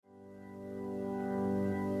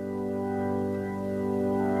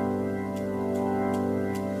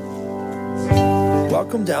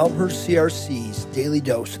Welcome to Elmhurst CRC's Daily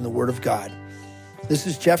Dose in the Word of God. This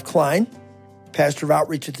is Jeff Klein, pastor of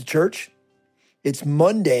outreach at the church. It's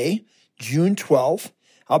Monday, June 12th.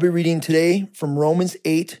 I'll be reading today from Romans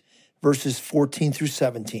 8, verses 14 through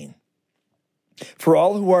 17. For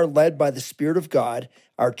all who are led by the Spirit of God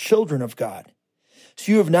are children of God.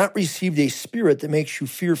 So you have not received a spirit that makes you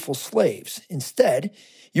fearful slaves. Instead,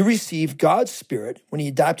 you received God's Spirit when he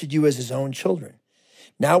adopted you as his own children.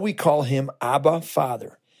 Now we call him Abba,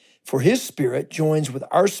 Father. For his Spirit joins with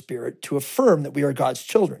our spirit to affirm that we are God's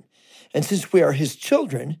children. And since we are his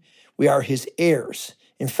children, we are his heirs.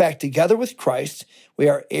 In fact, together with Christ, we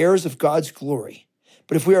are heirs of God's glory.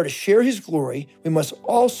 But if we are to share his glory, we must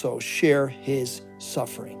also share his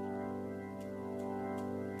suffering.